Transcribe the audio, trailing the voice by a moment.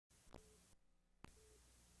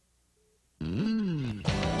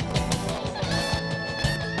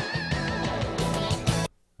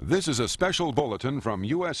This is a special bulletin from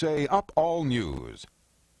USA Up All News.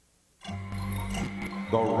 The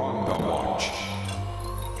Rhonda Watch.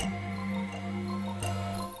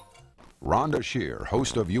 Rhonda Shear,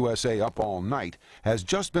 host of USA Up All Night, has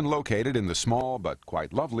just been located in the small but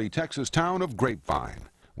quite lovely Texas town of Grapevine.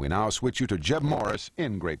 We now switch you to Jeb Morris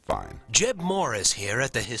in Grapevine. Jeb Morris here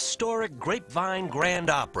at the historic Grapevine Grand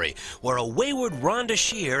Opry, where a wayward Rhonda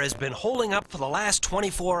Shear has been holding up for the last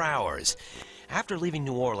 24 hours. After leaving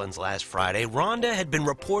New Orleans last Friday, Rhonda had been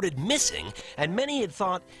reported missing, and many had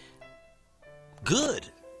thought, good.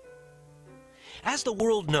 As the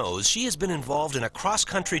world knows, she has been involved in a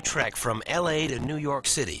cross-country trek from L.A. to New York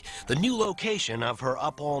City, the new location of her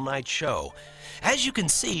Up All Night show. As you can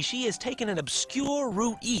see, she has taken an obscure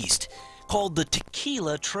route east called the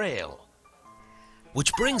Tequila Trail.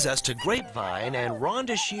 Which brings us to Grapevine and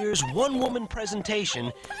Rhonda Shear's one-woman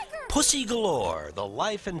presentation, Pussy Galore, The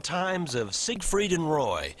Life and Times of Siegfried and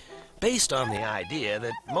Roy, based on the idea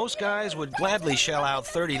that most guys would gladly shell out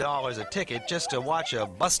 $30 a ticket just to watch a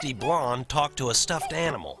busty blonde talk to a stuffed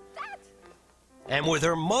animal. And with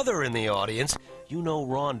her mother in the audience, you know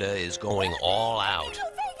Rhonda is going all out.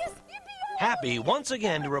 Happy once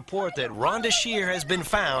again to report that Rhonda Shear has been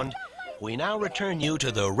found, we now return you to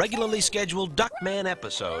the regularly scheduled Duckman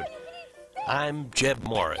episode. I'm Jeb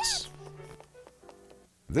Morris.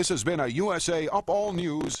 This has been a USA Up All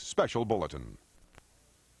News special bulletin.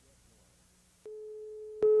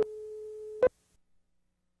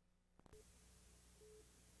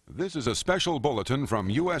 This is a special bulletin from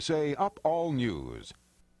USA Up All News.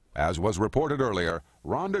 As was reported earlier,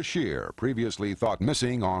 Rhonda Shear, previously thought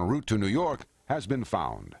missing en route to New York, has been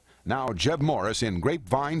found. Now Jeb Morris in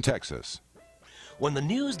Grapevine, Texas. When the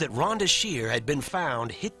news that Rhonda Shear had been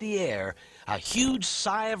found hit the air, a huge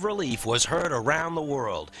sigh of relief was heard around the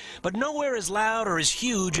world. But nowhere as loud or as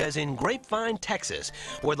huge as in Grapevine, Texas,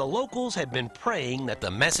 where the locals had been praying that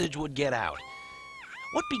the message would get out.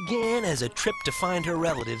 What began as a trip to find her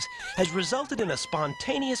relatives has resulted in a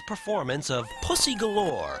spontaneous performance of Pussy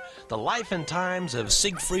Galore, The Life and Times of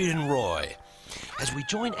Siegfried and Roy. As we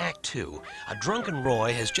join Act 2, a drunken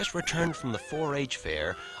Roy has just returned from the 4-H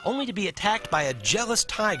fair, only to be attacked by a jealous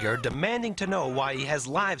tiger demanding to know why he has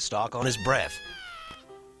livestock on his breath.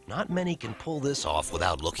 Not many can pull this off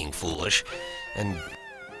without looking foolish, and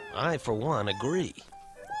I, for one, agree.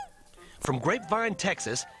 From Grapevine,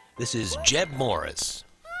 Texas, this is Jeb Morris.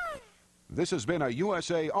 This has been a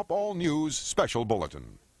USA Up All News special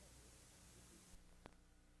bulletin.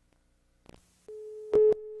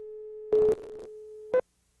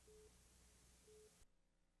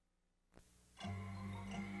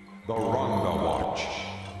 The Rhonda Watch.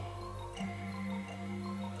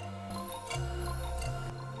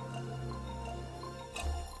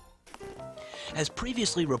 As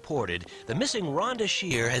previously reported, the missing Rhonda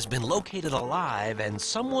Shear has been located alive and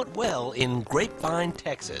somewhat well in Grapevine,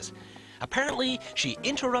 Texas. Apparently, she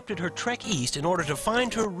interrupted her trek east in order to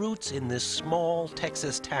find her roots in this small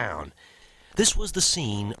Texas town. This was the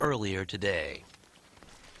scene earlier today.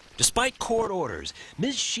 Despite court orders,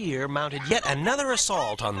 Ms. Shear mounted yet another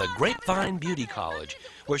assault on the Grapevine Beauty College,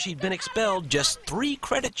 where she'd been expelled just 3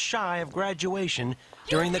 credits shy of graduation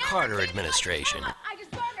during the Carter administration.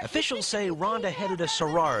 Officials say Rhonda headed a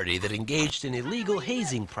sorority that engaged in illegal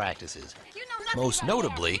hazing practices, most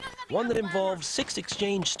notably one that involved 6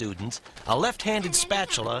 exchange students, a left-handed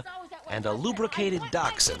spatula, and a lubricated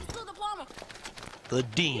dachshund. The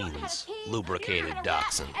dean's lubricated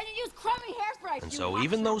dachshund. And so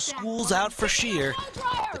even though school's out for Shear,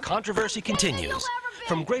 the controversy continues.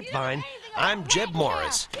 From Grapevine, I'm Jeb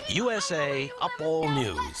Morris, USA Up All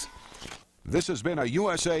News. This has been a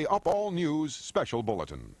USA Up All News special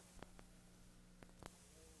bulletin.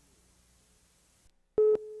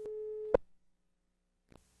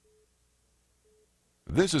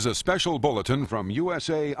 This is a special bulletin from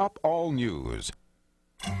USA Up All News.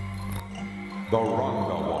 The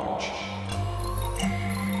Rhonda Watch.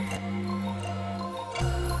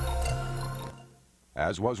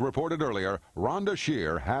 As was reported earlier, Rhonda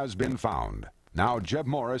Shear has been found. Now Jeb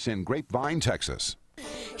Morris in Grapevine, Texas.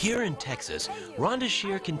 Here in Texas, Rhonda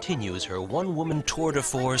Shear continues her one-woman tour de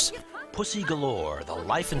force, Pussy Galore, The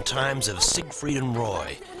Life and Times of Siegfried and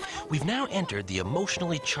Roy. We've now entered the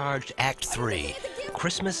emotionally charged Act 3,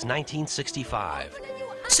 Christmas 1965.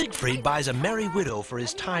 Siegfried buys a merry widow for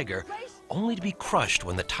his tiger, only to be crushed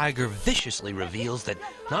when the tiger viciously reveals that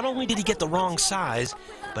not only did he get the wrong size,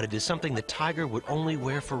 but it is something the tiger would only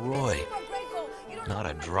wear for Roy. Not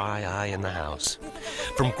a dry eye in the house.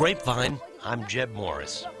 From Grapevine, I'm Jeb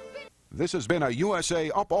Morris. This has been a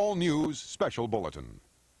USA Up All News special bulletin.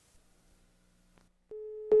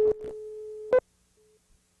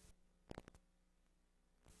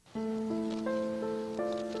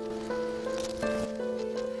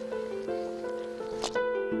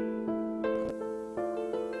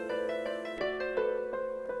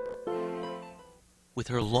 With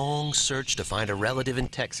her long search to find a relative in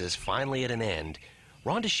Texas finally at an end,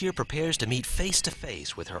 Rhonda Shear prepares to meet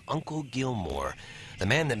face-to-face with her Uncle Gilmore, the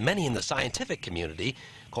man that many in the scientific community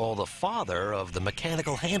call the father of the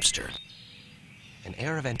mechanical hamster. An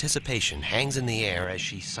air of anticipation hangs in the air as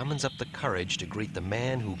she summons up the courage to greet the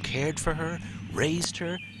man who cared for her, raised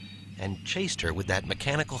her, and chased her with that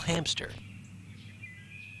mechanical hamster.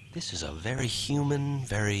 This is a very human,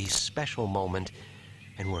 very special moment,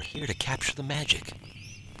 and we're here to capture the magic.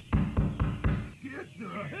 Get the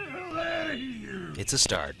hell out of here! It's a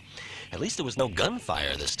start. At least there was no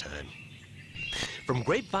gunfire this time. From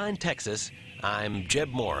Grapevine, Texas, I'm Jeb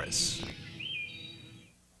Morris.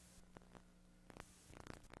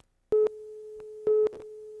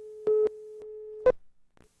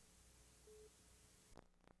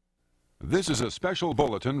 This is a special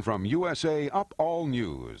bulletin from USA Up All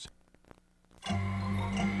News.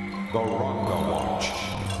 The Rhonda Watch.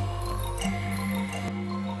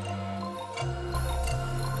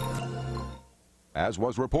 As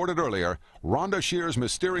was reported earlier, Rhonda Shear's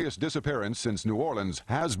mysterious disappearance since New Orleans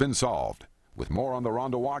has been solved. With more on the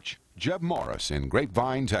Rhonda Watch, Jeb Morris in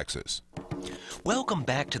Grapevine, Texas. Welcome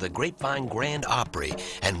back to the Grapevine Grand Opry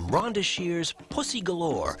and Rhonda Shear's Pussy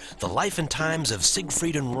Galore, The Life and Times of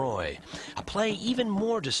Siegfried and Roy, a play even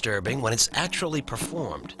more disturbing when it's actually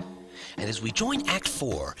performed. And as we join Act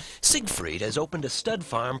 4, Siegfried has opened a stud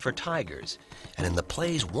farm for tigers, and in the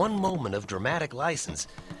play's one moment of dramatic license,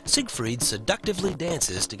 Siegfried seductively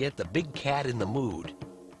dances to get the big cat in the mood.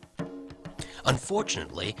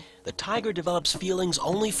 Unfortunately, the tiger develops feelings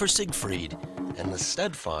only for Siegfried, and the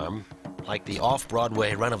stud farm, like the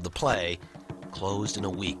off-Broadway run of the play, closed in a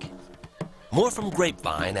week. More from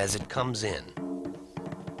Grapevine as it comes in.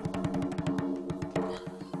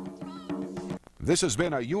 This has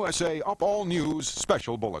been a USA Up All News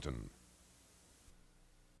special bulletin.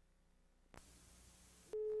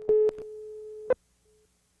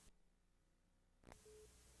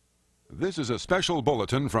 This is a special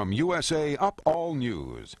bulletin from USA Up All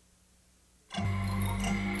News. The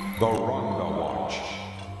Rhonda Watch.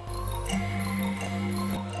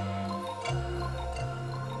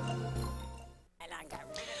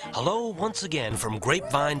 Hello once again from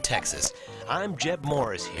Grapevine, Texas. I'm Jeb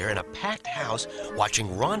Morris here in a packed house watching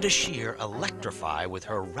Rhonda Shear electrify with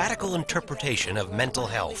her radical interpretation of mental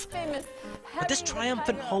health. But this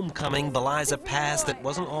triumphant homecoming belies a past that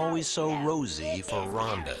wasn't always so rosy for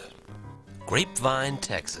Rhonda. Grapevine,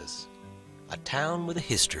 Texas. A town with a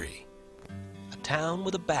history. A town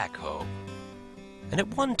with a backhoe. And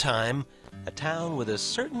at one time, a town with a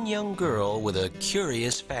certain young girl with a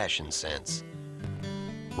curious fashion sense.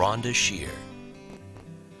 Rhonda Shear.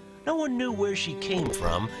 No one knew where she came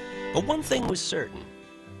from, but one thing was certain.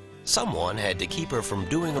 Someone had to keep her from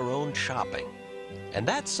doing her own shopping. And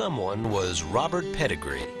that someone was Robert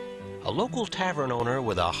Pettigrew, a local tavern owner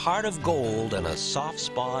with a heart of gold and a soft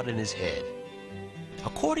spot in his head.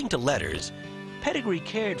 According to letters, Pettigrew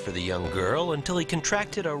cared for the young girl until he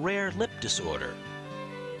contracted a rare lip disorder.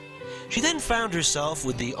 She then found herself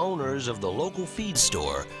with the owners of the local feed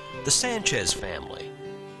store, the Sanchez family,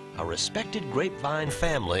 a respected Grapevine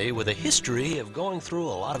family with a history of going through a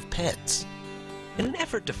lot of pets. In an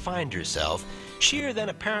effort to find herself, Shear then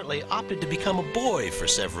apparently opted to become a boy for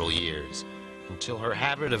several years, until her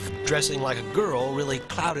habit of dressing like a girl really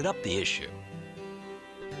clouded up the issue.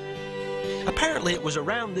 Apparently it was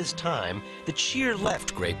around this time that Shear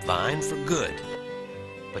left Grapevine for good,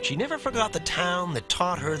 but she never forgot the town that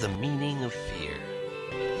taught her the meaning of fear.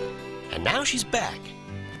 And now she's back,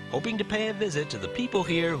 hoping to pay a visit to the people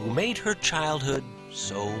here who made her childhood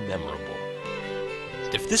so memorable.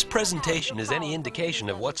 If this presentation is any indication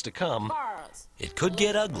of what's to come, it could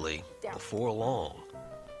get ugly before long.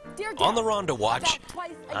 On the Rhonda Watch,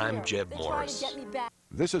 I'm Jeb Morris.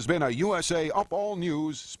 This has been a USA Up All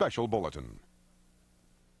News special bulletin.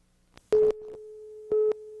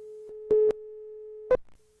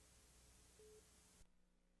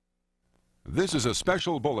 This is a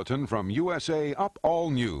special bulletin from USA Up All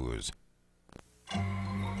News. The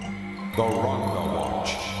Rhonda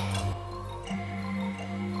Watch.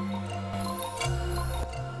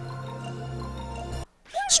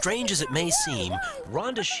 Strange as it may seem,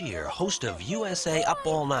 Rhonda Shear, host of USA Up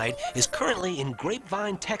All Night, is currently in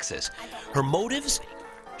Grapevine, Texas. Her motives?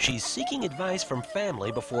 She's seeking advice from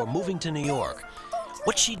family before moving to New York.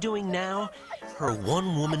 What's she doing now? Her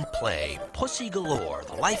one-woman play, Pussy Galore,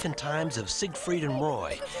 The Life and Times of Siegfried and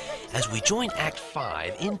Roy. As we join Act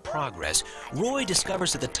 5, in progress, Roy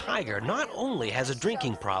discovers that the tiger not only has a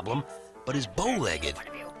drinking problem, but is bow-legged,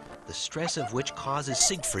 the stress of which causes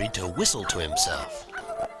Siegfried to whistle to himself.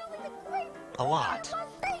 A lot.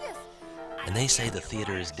 and they say the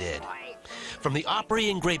theater is dead. From the Opry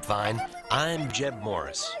and Grapevine, I'm Jeb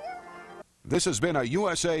Morris. This has been a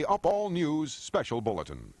USA Up All News special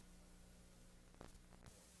bulletin.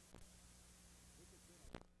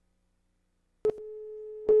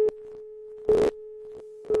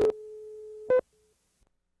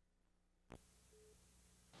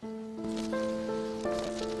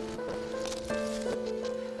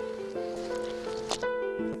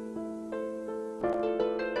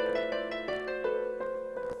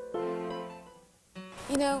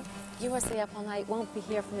 You know, USA Up All Night won't be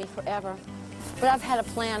here for me forever, but I've had a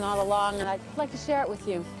plan all along, and I'd like to share it with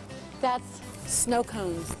you. That's snow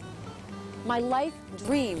cones. My life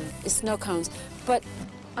dream is snow cones, but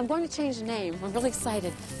I'm going to change the name. I'm really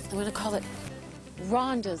excited. I'm going to call it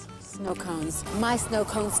Rhonda's Snow Cones. My snow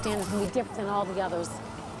cone stand is going to be different than all the others.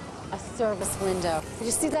 A service window. Did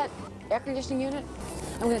you see that air conditioning unit?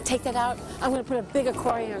 I'm going to take that out. I'm going to put a big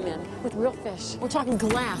aquarium in with real fish. We're talking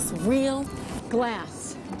glass, real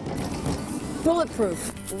glass.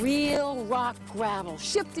 Bulletproof, real rock gravel,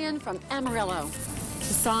 shipped in from Amarillo. The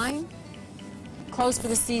sign, closed for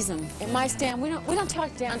the season. At my stand, we don't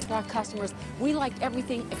talk down to our customers. We like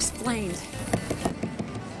everything explained.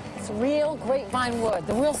 It's real grapevine wood,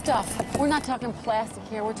 the real stuff. We're not talking plastic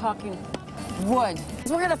here, we're talking wood.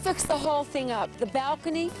 So we're gonna fix the whole thing up. The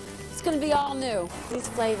balcony, it's gonna be all new. These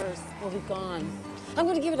flavors will be gone. I'm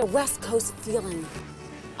gonna give it a West Coast feeling.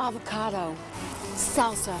 Avocado,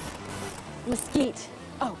 salsa, mesquite.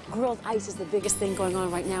 Oh, grilled ice is the biggest thing going on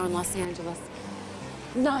right now in Los Angeles.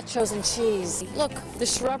 Nachos and cheese. Look, the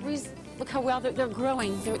shrubberies, look how well they're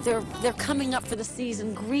growing. They're coming up for the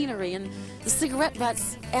season. Greenery, and the cigarette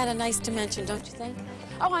butts add a nice dimension, don't you think?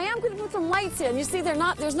 Oh, I am going to put some lights in. You see,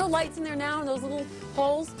 there's no lights in there now in those little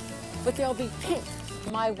holes, but there'll be pink.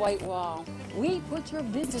 My white wall. We put your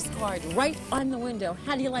business card right on the window.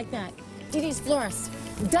 How do you like that? DD's Florist.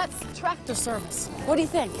 Dutz Tractor Service. What do you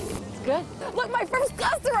think? It's good? Look, my first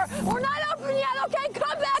customer. We're not open yet, okay?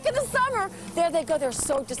 Come back in the summer. There they go. They're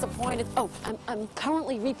so disappointed. Oh, I'm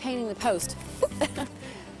currently repainting the post.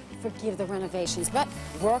 Forgive the renovations, but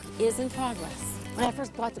work is in progress. When I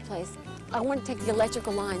first bought the place, I wanted to take the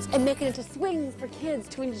electrical lines and make it into swings for kids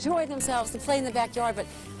to enjoy themselves, to play in the backyard, but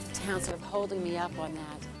the town's sort of holding me up on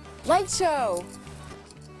that. Light show.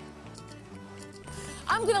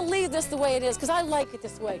 I'm going to leave this the way it is because I like it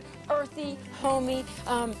this way. Earthy, homey,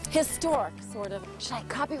 historic, sort of. Should I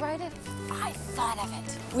copyright it? I thought of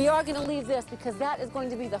it. We are going to leave this because that is going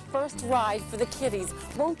to be the first ride for the kiddies.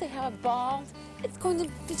 Won't they have a ball? It's going to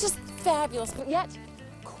be just fabulous, but yet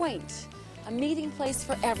quaint. A meeting place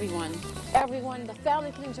for everyone. Everyone, the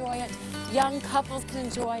family can enjoy it. Young couples can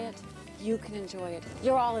enjoy it. You can enjoy it.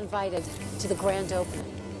 You're all invited to the grand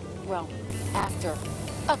opening. Well, after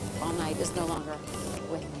Up All Night is no longer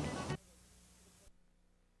with me.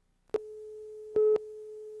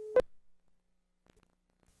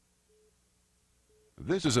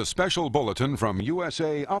 This is a special bulletin from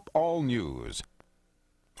USA Up All News.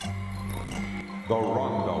 The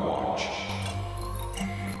Rhonda Watch.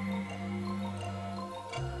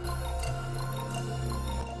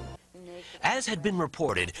 As had been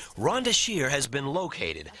reported, Rhonda Shear has been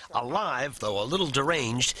located, alive though a little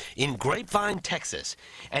deranged, in Grapevine, Texas.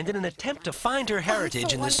 And in an attempt to find her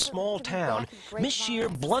heritage in this small town, Miss Shear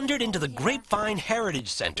blundered into the Grapevine Heritage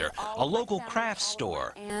Center, a local crafts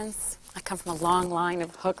store. I come from a long line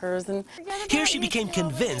of hookers, and here she became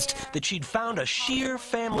convinced that she'd found a Shear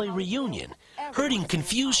family reunion, herding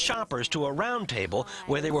confused shoppers to a round table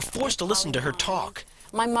where they were forced to listen to her talk.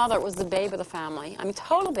 My mother was the babe of the family. I mean,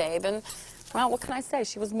 total babe, and, well, what can I say?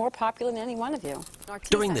 She was more popular than any one of you.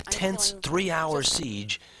 During the tense 3-hour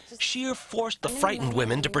siege, Shear forced the frightened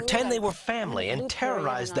women to pretend they were family and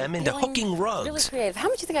terrorized them into hooking rugs. Really creative. How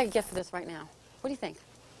much do you think I could get for this right now? What do you think?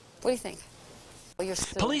 What do you think? Well,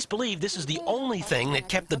 police believe this is the only thing that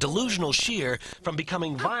kept the delusional Shear from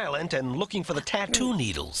becoming violent and looking for the tattoo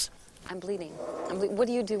needles. I'm bleeding. What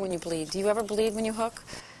do you do when you bleed? Do you ever bleed when you hook?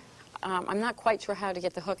 I'm not quite sure how to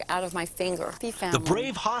get the hook out of my finger. The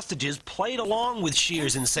brave hostages played along with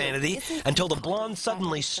Shear's insanity until the blonde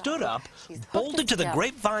suddenly stood up, bolted to the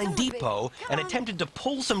Grapevine Depot, and attempted to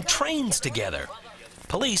pull some trains together.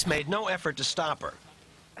 Police made no effort to stop her.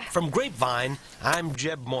 From Grapevine, I'm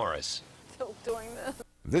Jeb Morris.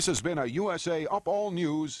 This has been a USA Up All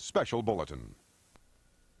News special bulletin.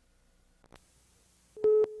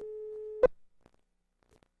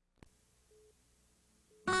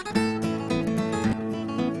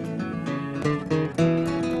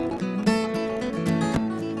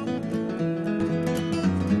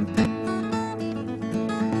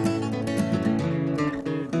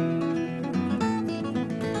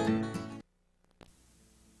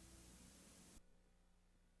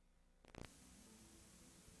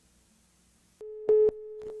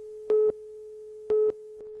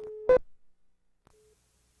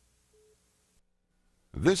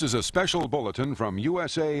 This is a special bulletin from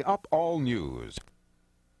USA Up All News.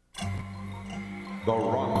 The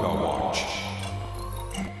Rhonda Watch.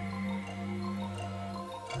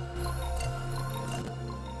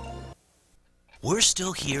 We're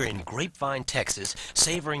still here in Grapevine, Texas,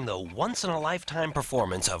 savoring the once-in-a-lifetime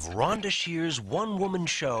performance of Rhonda Shear's one-woman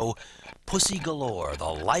show, Pussy Galore, The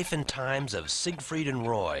Life and Times of Siegfried and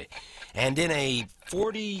Roy. And in a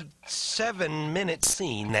 47-minute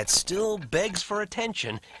scene that still begs for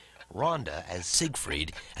attention, Rhonda, as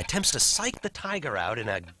Siegfried, attempts to psych the tiger out in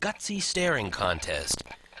a gutsy staring contest.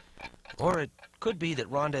 Or it could be that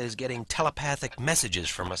Rhonda is getting telepathic messages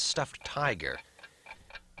from a stuffed tiger.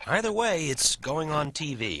 Either way, it's going on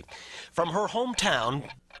TV. From her hometown,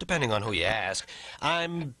 depending on who you ask,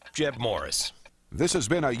 I'm Jeb Morris. This has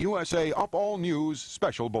been a USA Up All News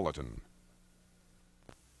special bulletin.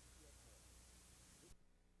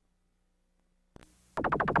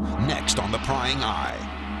 Next on The Prying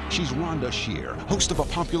Eye, she's Rhonda Shear, host of a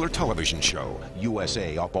popular television show,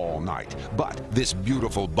 USA Up All Night. But this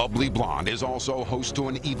beautiful, bubbly blonde is also host to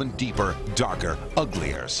an even deeper, darker,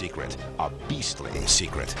 uglier secret. A beastly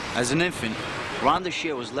secret. As an infant, Rhonda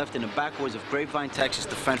Shear was left in the backwoods of Grapevine, Texas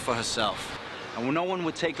to fend for herself. And when no one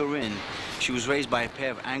would take her in, she was raised by a pair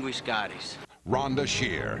of angry Scotties. Rhonda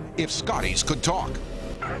Shear, if Scotties could talk.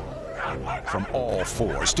 From all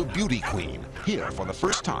fours to beauty queen, here for the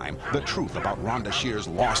first time, the truth about Rhonda Shear's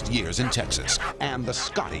lost years in Texas and the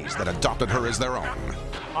Scotties that adopted her as their own.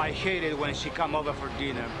 I hated when she come over for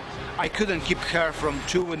dinner. I couldn't keep her from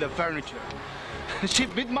chewing the furniture. She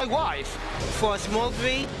beat my wife. For a small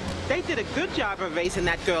breed, they did a good job of raising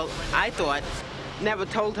that girl, I thought. Never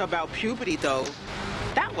told her about puberty, though.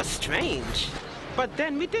 That was strange. But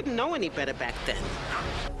then we didn't know any better back then.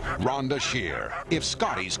 Rhonda Shear, if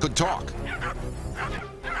Scotties could talk.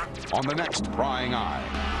 On the next Prying Eye.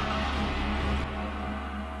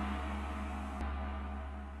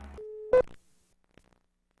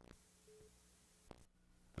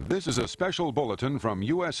 This is a special bulletin from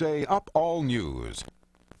USA Up All News.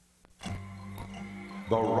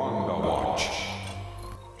 The Rhonda Watch.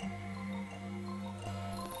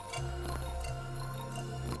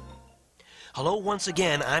 Hello once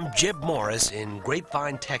again, I'm Jeb Morris in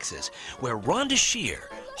Grapevine, Texas, where Rhonda Shear,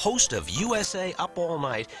 host of USA Up All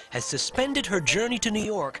Night, has suspended her journey to New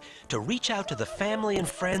York to reach out to the family and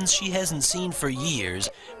friends she hasn't seen for years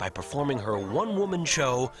by performing her one-woman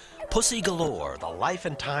show, Pussy Galore, The Life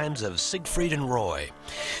and Times of Siegfried and Roy.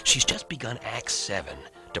 She's just begun Act 7,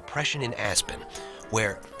 Depression in Aspen,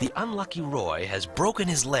 where the unlucky Roy has broken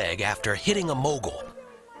his leg after hitting a mogul.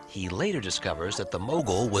 He later discovers that the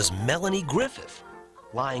mogul was Melanie Griffith,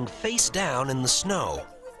 lying face down in the snow.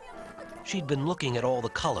 She'd been looking at all the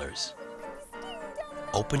colors.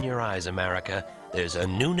 Open your eyes, America. There's a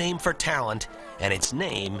new name for talent, and its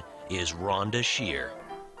name is Rhonda Shear.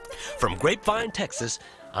 From Grapevine, Texas,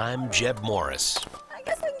 I'm Jeb Morris. I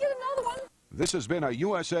guess I can get another one. This has been a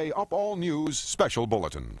USA Up All News special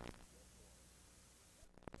bulletin.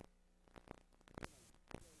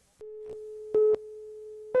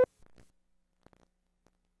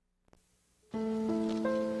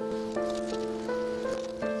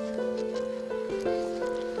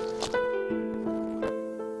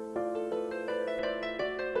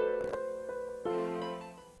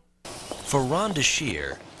 For Rhonda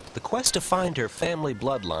Shear, the quest to find her family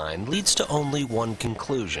bloodline leads to only one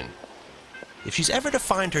conclusion. If she's ever to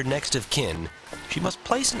find her next of kin, she must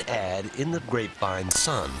place an ad in the Grapevine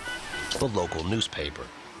Sun, the local newspaper.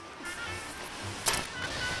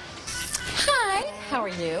 Hi, how are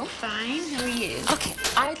you? Fine, how are you? Okay,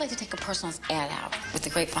 I'd like to take a personal ad out with the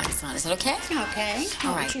Grapevine Sun. Is it okay? Okay.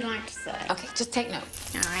 All What right. would you like to say? Okay, just take note.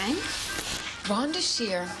 All right. Rhonda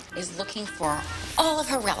Shear is looking for all of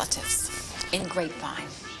her relatives in Grapevine.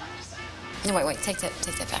 No, wait, take that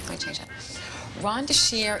back. Let me change that. Rhonda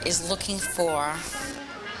Shear is looking for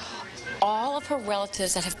all of her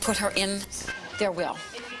relatives that have put her in their will.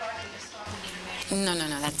 No,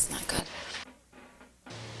 that's not good.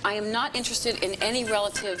 I am not interested in any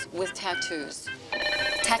relatives with tattoos.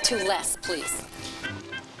 Tattoo less, please.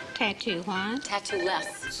 Tattoo what? Tattoo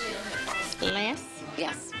less. Less?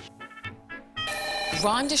 Yes.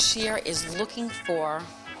 Rhonda Shear is looking for...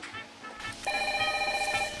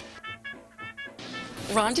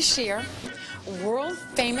 Rhonda Shear,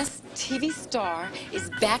 world-famous TV star, is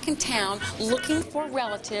back in town looking for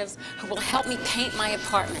relatives who will help me paint my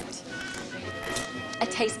apartment. A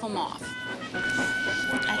tasteful mauve.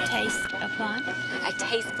 A taste of what? A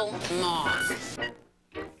tasteful mauve.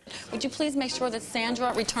 Would you please make sure that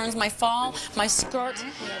Sandra returns my fall, my skirt,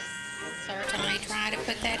 Yes, certainly try to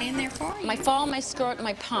put that in there for you. my fall, my skirt, and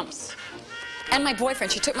my pumps. And my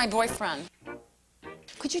boyfriend. She took my boyfriend.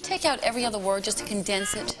 Could you take out every other word just to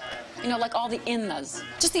condense it? You know, like all the in-thas.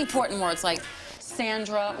 Just the important words like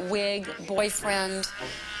Sandra, wig, boyfriend,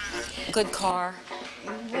 good car.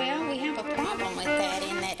 Well, we have a problem with that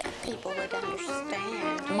in that people would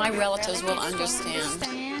understand. My relatives will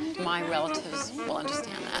understand. My relatives will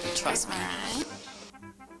understand that, trust me. Right.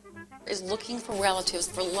 Is looking for relatives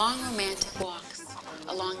for long romantic walks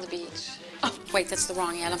along the beach. Oh, wait, that's the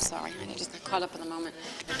wrong ad. I'm sorry, honey. I just got caught up in the moment.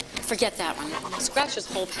 Forget that one. Scratch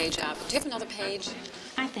this whole page out. Do you have another page?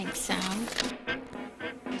 I think so.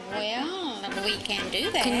 Well, we can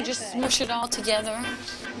do that. Can you just smush it all together?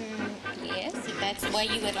 Yes, if that's the way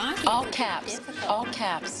you would like it. All caps. All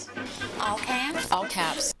caps. All caps? All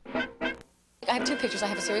caps. I have two pictures. I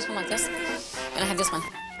have a serious one like this, and I have this one.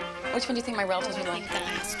 Which one do you think my relatives would like? The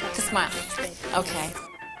last one. To smile. Okay.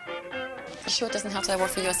 You sure it doesn't help that I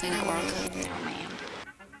work for USA Network? No, ma'am.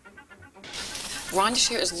 Rhonda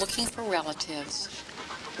Shear is looking for relatives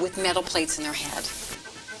with metal plates in their head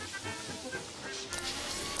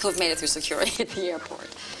who have made it through security at the airport.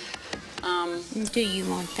 Do you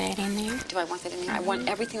want that in there? Do I want that in there? I want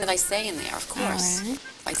everything that I say in there, of course. All right.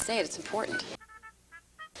 If I say it, it's important.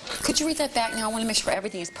 Could you read that back now? I want to make sure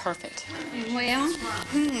everything is perfect. Well,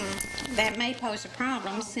 that may pose a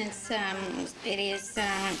problem since it is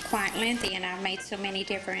quite lengthy and I've made so many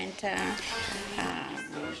different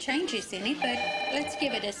changes in it, but let's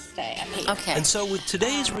give it a stab here. Okay. And so with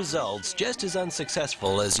today's results just as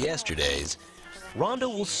unsuccessful as yesterday's, Rhonda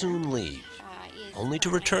will soon leave, only to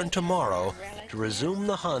return tomorrow to resume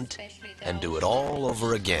the hunt and do it all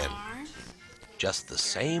over again. Just the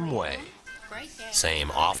same way.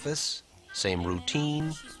 Same office, same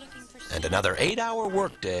routine, and another 8-hour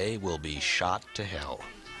workday will be shot to hell.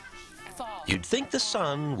 You'd think the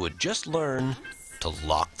sun would just learn to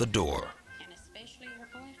lock the door. And especially her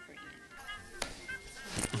boyfriend.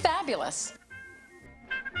 Fabulous.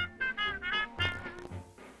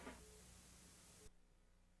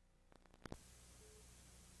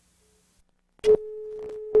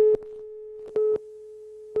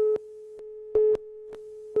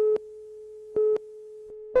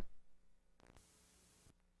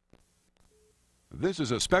 This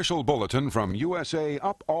is a special bulletin from USA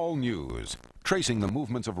Up All News, tracing the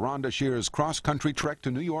movements of Rhonda Shear's cross-country trek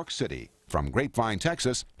to New York City. From Grapevine,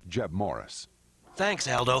 Texas, Jeb Morris. Thanks,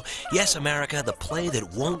 Aldo. Yes, America, the play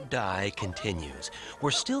that won't die continues.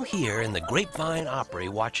 We're still here in the Grapevine Opry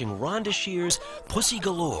watching Rhonda Shear's Pussy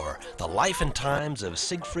Galore, the life and times of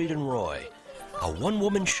Siegfried and Roy. A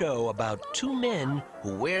one-woman show about two men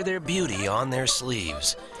who wear their beauty on their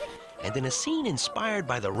sleeves. And in a scene inspired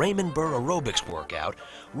by the Raymond Burr aerobics workout,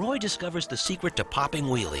 Roy discovers the secret to popping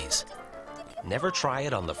wheelies. Never try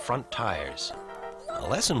it on the front tires. A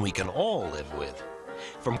lesson we can all live with.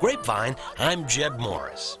 From Grapevine, I'm Jeb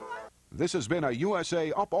Morris. This has been a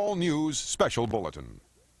USA Up All News special bulletin.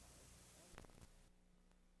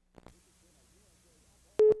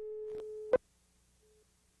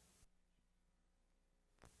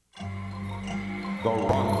 The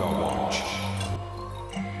Rhonda Watch.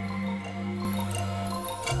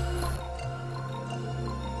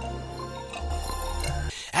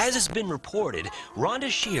 As has been reported, Rhonda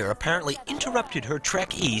Shear apparently interrupted her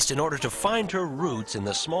trek east in order to find her roots in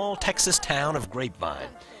the small Texas town of Grapevine.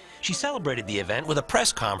 She celebrated the event with a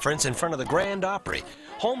press conference in front of the Grand Opry,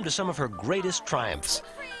 home to some of her greatest triumphs.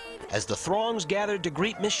 As the throngs gathered to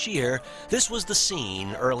greet Miss Shear, this was the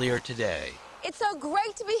scene earlier today. It's so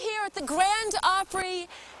great to be here at the Grand Opry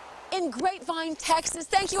in Grapevine, Texas.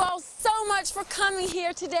 Thank you all so much for coming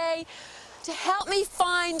here today to help me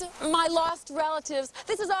find my lost relatives.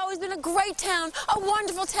 This has always been a great town, a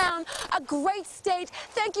wonderful town, a great state.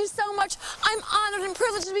 Thank you so much. I'm honored and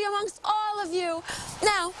privileged to be amongst all of you.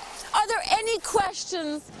 Now, are there any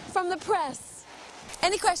questions from the press?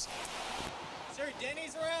 Any questions? Is there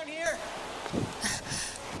Denny's around here?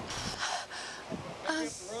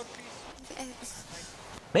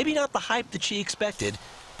 Maybe not the hype that she expected,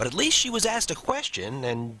 but at least she was asked a question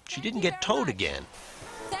and she didn't get towed again.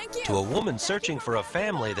 Thank you. To a woman searching for a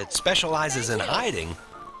family that specializes in hiding,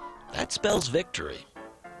 that spells victory.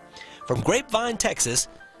 From Grapevine, Texas,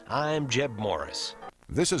 I'm Jeb Morris.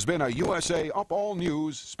 This has been a USA Up All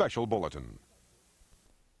News special bulletin.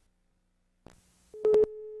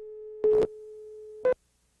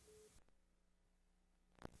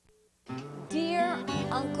 Dear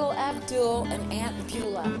Uncle Abdul and Aunt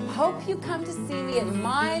Beulah, hope you come to see me at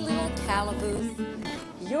my little calaboose.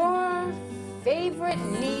 Your favorite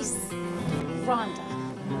niece, Rhonda.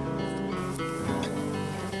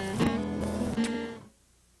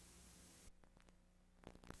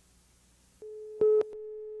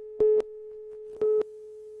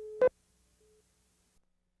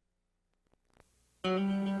 This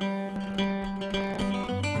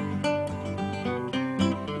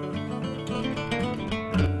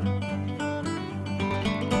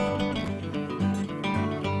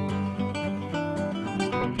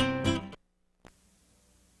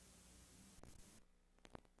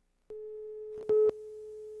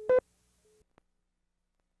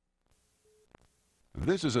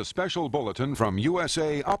is a special bulletin from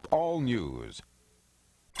USA Up All News.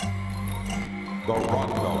 The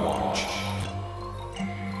Rhonda Watch.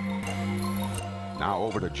 Now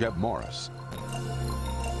over to Jeb Morris.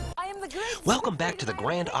 Welcome back to the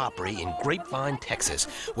Grand Opry in Grapevine, Texas,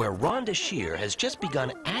 where Rhonda Shear has just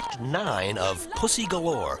begun Act 9 of Pussy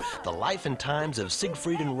Galore, The Life and Times of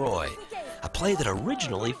Siegfried and Roy, a play that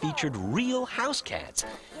originally featured real house cats,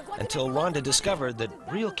 until Rhonda discovered that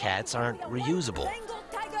real cats aren't reusable.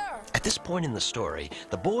 At this point in the story,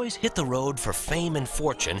 the boys hit the road for fame and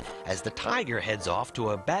fortune as the tiger heads off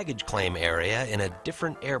to a baggage claim area in a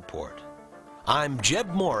different airport. I'm Jeb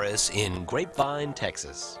Morris in Grapevine,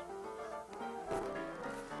 Texas.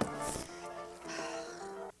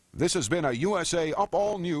 This has been a USA Up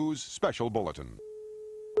All News special bulletin.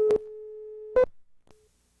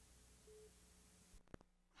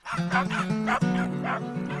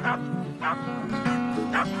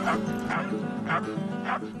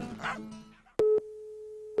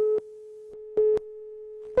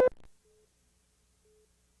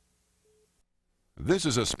 This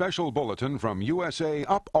is a special bulletin from USA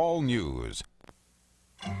Up All News.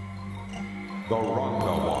 The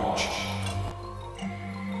Rhonda Watch.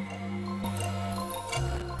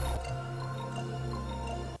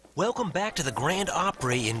 Welcome back to the Grand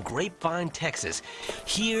Opry in Grapevine, Texas.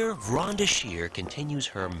 Here, Rhonda Shear continues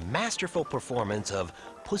her masterful performance of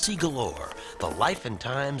Pussy Galore, The Life and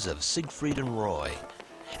Times of Siegfried and Roy.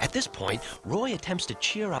 At this point, Roy attempts to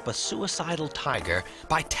cheer up a suicidal tiger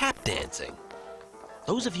by tap dancing.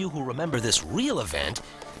 Those of you who remember this real event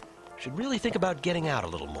should really think about getting out a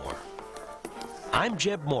little more. I'm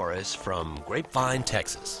Jeb Morris from Grapevine,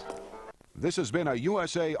 Texas. This has been a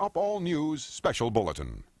USA Up All News special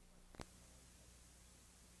bulletin.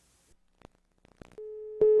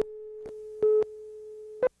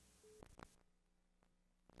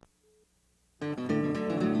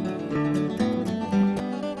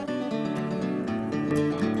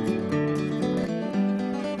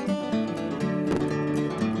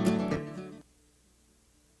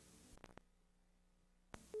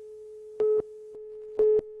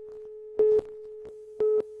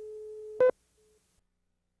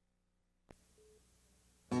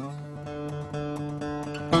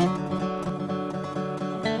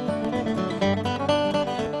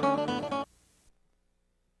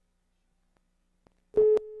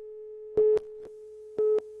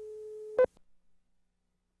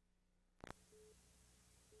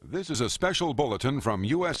 This is a special bulletin from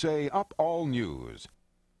USA Up All News.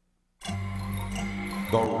 The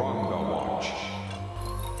Rhonda Watch.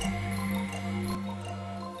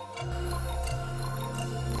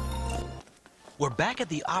 We're back at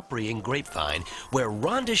the Opry in Grapevine, where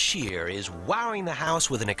Rhonda Shear is wowing the house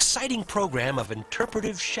with an exciting program of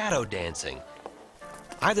interpretive shadow dancing.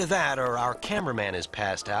 Either that or our cameraman is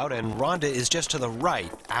passed out and Rhonda is just to the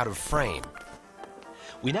right, out of frame.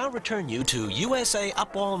 We now return you to USA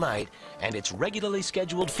Up All Night and its regularly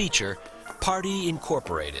scheduled feature, Party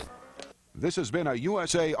Incorporated. This has been a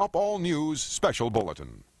USA Up All News special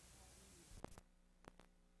bulletin.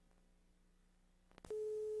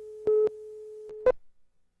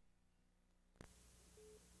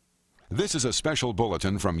 This is a special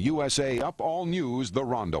bulletin from USA Up All News, The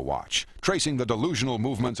Rhonda Watch, tracing the delusional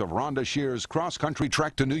movements of Rhonda Shear's cross-country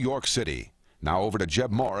trek to New York City. Now over to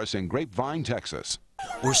Jeb Morris in Grapevine, Texas.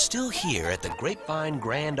 We're still here at the Grapevine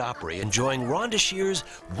Grand Opry enjoying Rhonda Shear's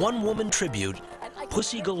one-woman tribute,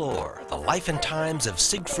 Pussy Galore, The Life and Times of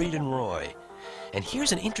Siegfried and Roy. And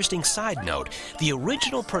here's an interesting side note. The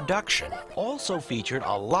original production also featured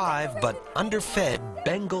a live but underfed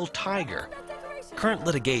Bengal tiger. Current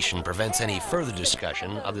litigation prevents any further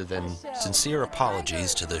discussion other than sincere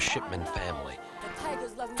apologies to the Shipman family.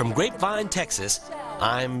 From Grapevine, Texas,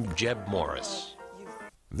 I'm Jeb Morris.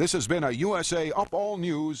 This has been a USA Up All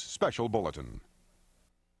News special bulletin.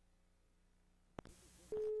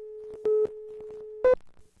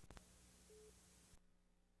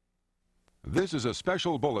 This is a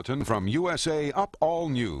special bulletin from USA Up All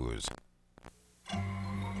News.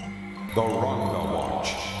 The Rhonda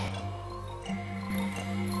Watch.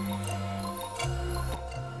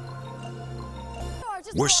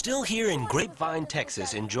 We're still here in Grapevine,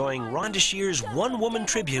 Texas, enjoying Rhonda Shear's one-woman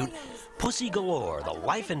tribute, Pussy Galore, The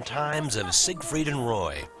Life and Times of Siegfried and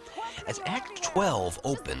Roy. As Act 12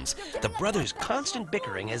 opens, the brothers' constant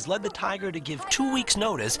bickering has led the Tiger to give 2 weeks'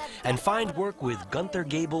 notice and find work with Gunther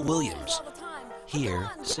Gable Williams.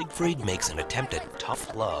 Here, Siegfried makes an attempt at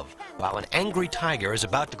tough love, while an angry Tiger is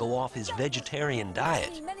about to go off his vegetarian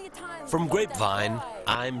diet. From Grapevine,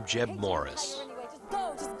 I'm Jeb Morris.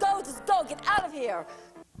 Just go, get out of here.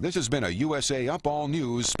 This has been a USA Up All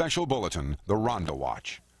News special bulletin, The Rhonda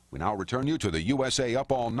Watch. We now return you to the USA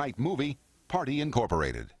Up All Night movie, Party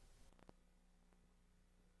Incorporated.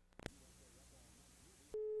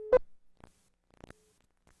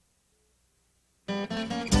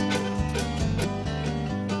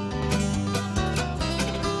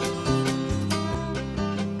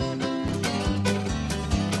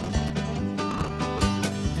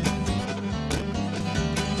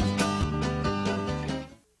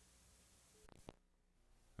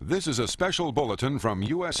 This is a special bulletin from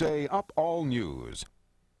USA Up All News.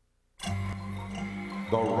 The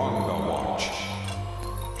Rhonda Watch.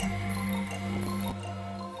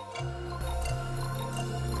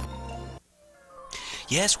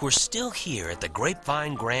 Yes, we're still here at the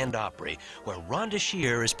Grapevine Grand Opry, where Rhonda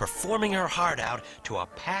Shear is performing her heart out to a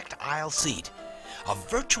packed aisle seat. A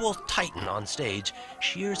virtual titan on stage,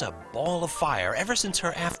 Shear's a ball of fire ever since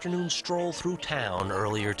her afternoon stroll through town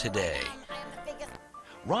earlier today.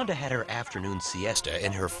 Rhonda had her afternoon siesta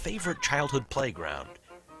in her favorite childhood playground,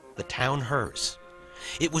 the town hearse.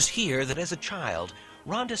 It was here that as a child,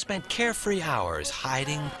 Rhonda spent carefree hours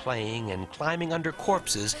hiding, playing, and climbing under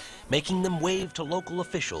corpses, making them wave to local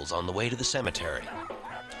officials on the way to the cemetery.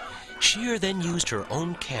 Shear then used her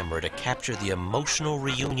own camera to capture the emotional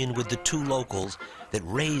reunion with the two locals that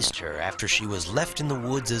raised her after she was left in the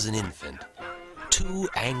woods as an infant. Two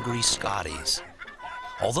angry Scotties.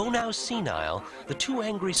 Although now senile, the two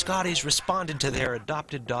angry Scotties responded to their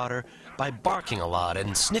adopted daughter by barking a lot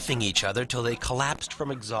and sniffing each other till they collapsed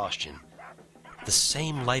from exhaustion. The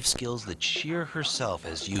same life skills that Shear herself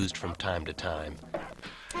has used from time to time.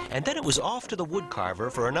 And then it was off to the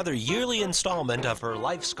woodcarver for another yearly installment of her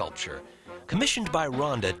life sculpture. Commissioned by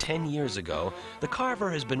Rhonda 10 years ago, the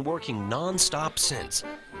carver has been working non-stop since,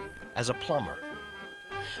 as a plumber.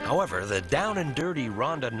 However, the down-and-dirty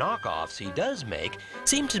Rhonda knockoffs he does make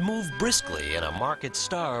seem to move briskly in a market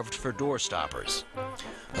starved for doorstoppers.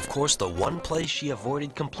 Of course, the one place she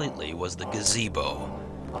avoided completely was the gazebo.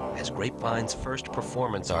 As Grapevine's first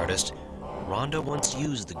performance artist, Rhonda once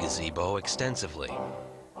used the gazebo extensively.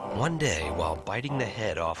 One day, while biting the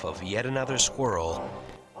head off of yet another squirrel,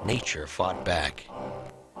 nature fought back.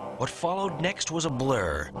 What followed next was a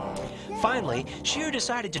blur. Finally, Shear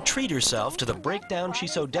decided to treat herself to the breakdown she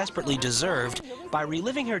so desperately deserved by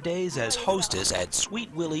reliving her days as hostess at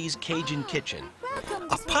Sweet Willie's Cajun Kitchen.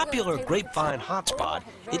 A popular Grapevine hotspot,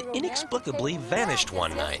 it inexplicably vanished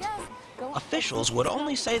one night. Officials would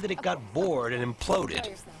only say that it got bored and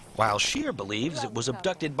imploded, while Shear believes it was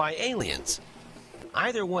abducted by aliens.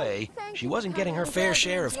 Either way, she wasn't getting her fair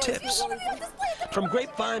share of tips. From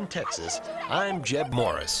Grapevine, Texas, I'm Jeb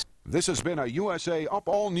Morris. This has been a USA Up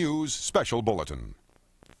All News special bulletin.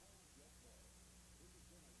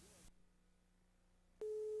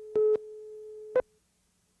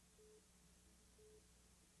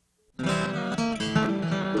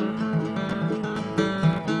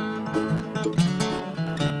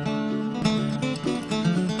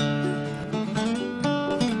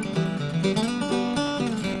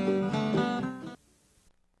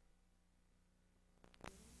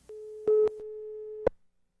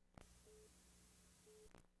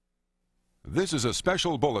 This is a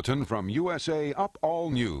special bulletin from USA Up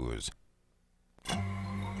All News. The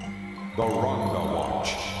Rhonda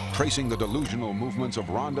Watch, tracing the delusional movements of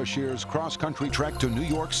Rhonda Shear's cross-country trek to New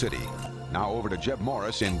York City. Now over to Jeb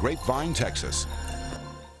Morris in Grapevine, Texas.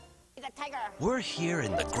 We're here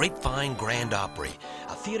in the Grapevine Grand Opry,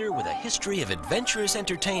 a theater with a history of adventurous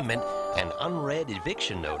entertainment and unread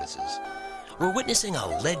eviction notices. We're witnessing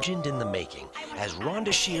a legend in the making as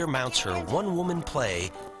Rhonda Shear mounts her one-woman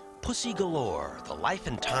play, Pussy Galore, The Life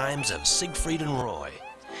and Times of Siegfried and Roy.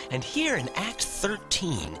 And here in Act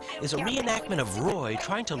 13 is a reenactment of Roy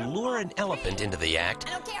trying to lure an elephant into the act,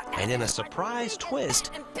 and in a surprise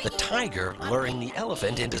twist, the tiger luring the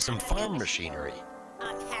elephant into some farm machinery.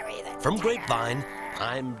 From Grapevine,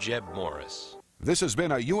 I'm Jeb Morris. This has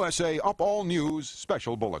been a USA Up All News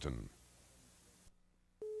special bulletin.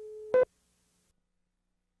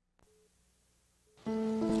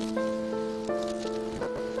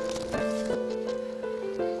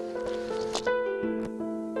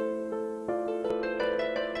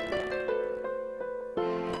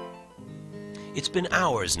 It's been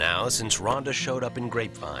hours now since Rhonda showed up in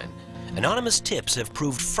Grapevine. Anonymous tips have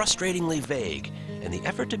proved frustratingly vague, and the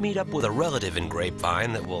effort to meet up with a relative in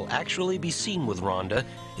Grapevine that will actually be seen with Rhonda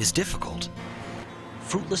is difficult.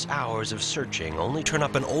 Fruitless hours of searching only turn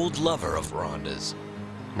up an old lover of Rhonda's.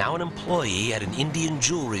 Now an employee at an Indian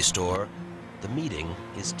jewelry store, the meeting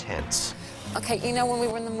is tense. Okay, you know, when we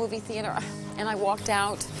were in the movie theater and I walked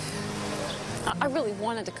out, I really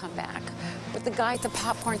wanted to come back. But the guy at the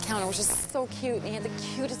popcorn counter was just so cute, and he had the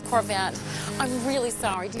cutest Corvette. I'm really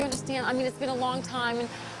sorry. Do you understand? I mean, it's been a long time, and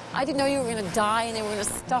I didn't know you were going to die and they were going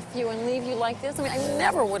to stuff you and leave you like this. I mean, I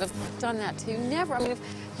never would have done that to you. Never. I mean, if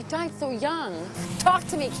you died so young. Talk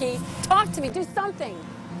to me, Keith. Talk to me. Do something.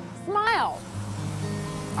 Smile.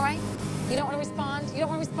 All right? You don't want to respond? You don't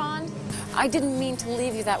want to respond? I didn't mean to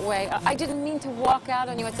leave you that way. I didn't mean to walk out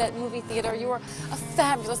on you at that movie theater. You were a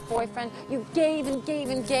fabulous boyfriend. You gave and gave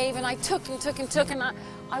and gave, and I took and took and took, and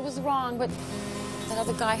I was wrong, but that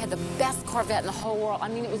other guy had the best Corvette in the whole world. I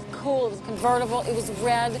mean, it was cool, it was convertible, it was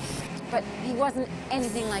red, but he wasn't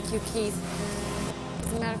anything like you, Keith.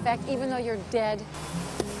 As a matter of fact, even though you're dead,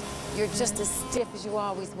 you're just as stiff as you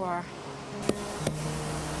always were.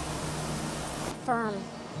 Firm.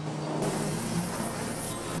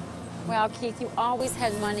 Well, Keith, you always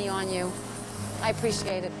had money on you. I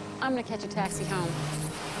appreciate it. I'm gonna catch a taxi home.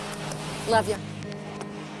 Love you.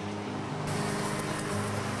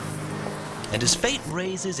 And as fate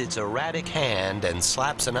raises its erratic hand and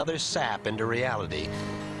slaps another sap into reality,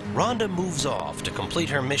 Rhonda moves off to complete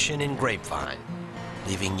her mission in Grapevine,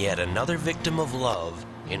 leaving yet another victim of love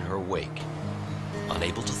in her wake.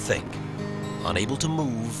 Unable to think, unable to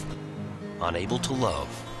move, unable to love.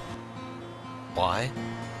 Why?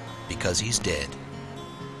 Because he's dead.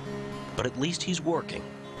 But at least he's working.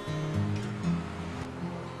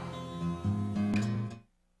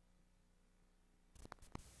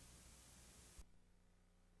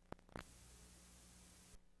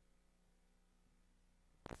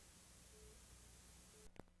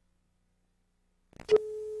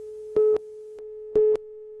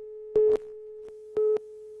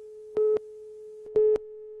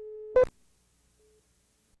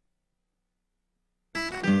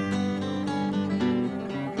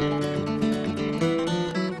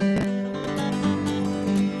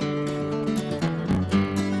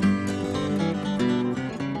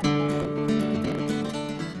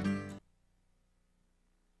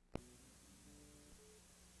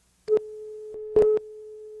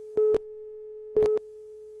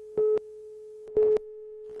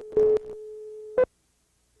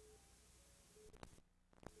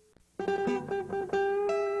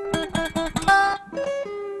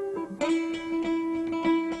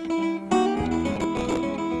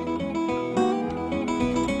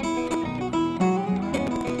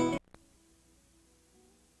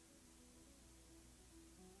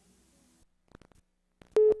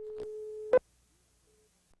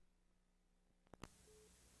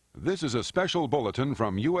 This is a special bulletin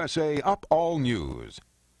from USA Up All News.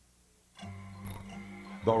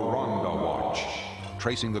 The Rhonda Watch,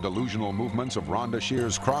 tracing the delusional movements of Rhonda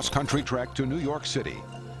Shear's cross-country trek to New York City.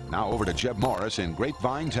 Now over to Jeb Morris in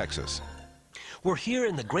Grapevine, Texas. We're here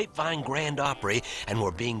in the Grapevine Grand Opry, and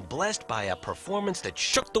we're being blessed by a performance that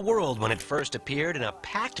shook the world when it first appeared in a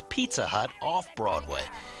packed Pizza Hut off-Broadway.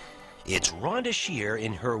 It's Rhonda Shear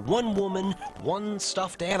in her one-woman,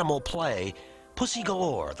 one-stuffed animal play, Pussy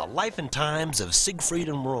Galore, The Life and Times of Siegfried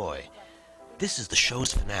and Roy. This is the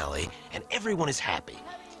show's finale, and everyone is happy.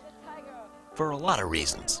 For a lot of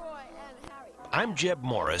reasons. I'm Jeb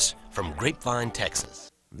Morris from Grapevine, Texas.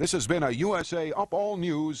 This has been a USA Up All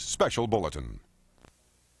News special bulletin.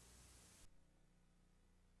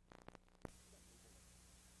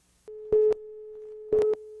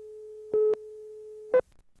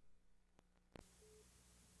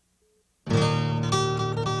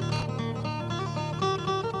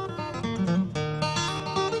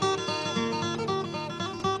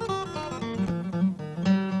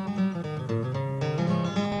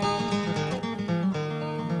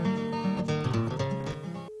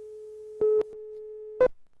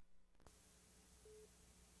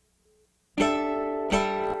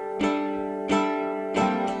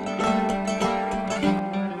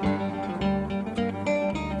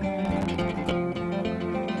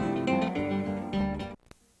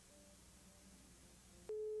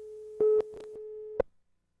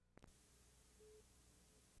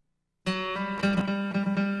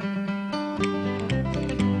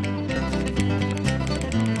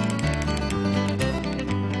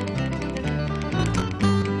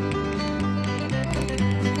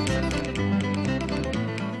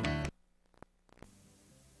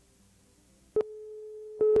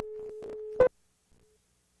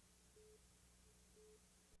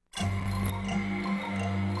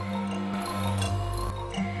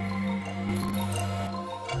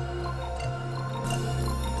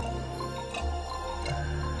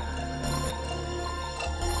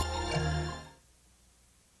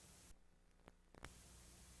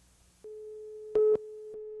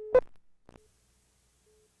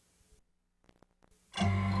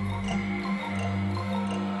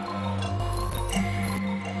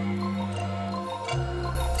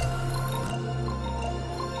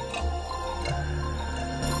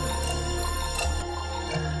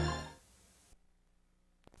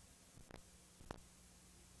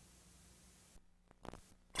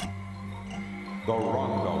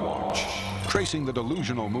 tracing the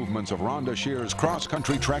delusional movements of Rhonda Shear's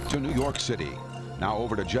cross-country trek to New York City. Now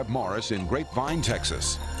over to Jeb Morris in Grapevine,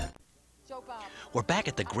 Texas. We're back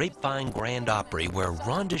at the Grapevine Grand Opry, where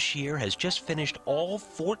Rhonda Shear has just finished all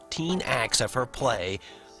 14 acts of her play,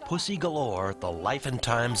 Pussy Galore, The Life and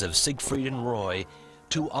Times of Siegfried and Roy,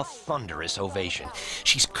 to a thunderous ovation.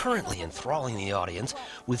 She's currently enthralling the audience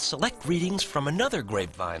with select readings from another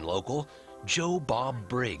Grapevine local, Joe Bob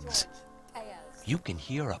Briggs. You can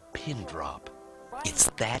hear a pin drop. It's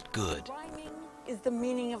that good. Rhyming is the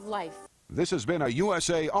meaning of life. This has been a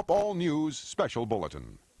USA Up All News special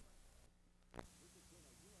bulletin.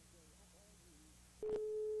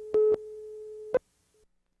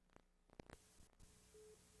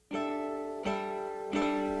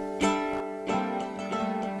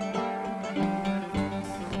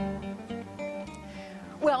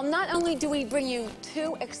 Well, not only do we bring you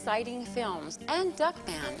 2 exciting films and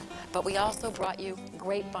Duckman, but we also brought you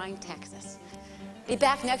Grapevine, Texas. Be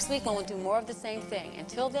back next week when we'll do more of the same thing.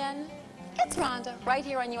 Until then, it's Rhonda, right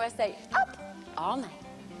here on USA Up All Night.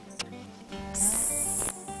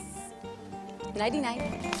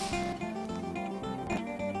 Nighty-night.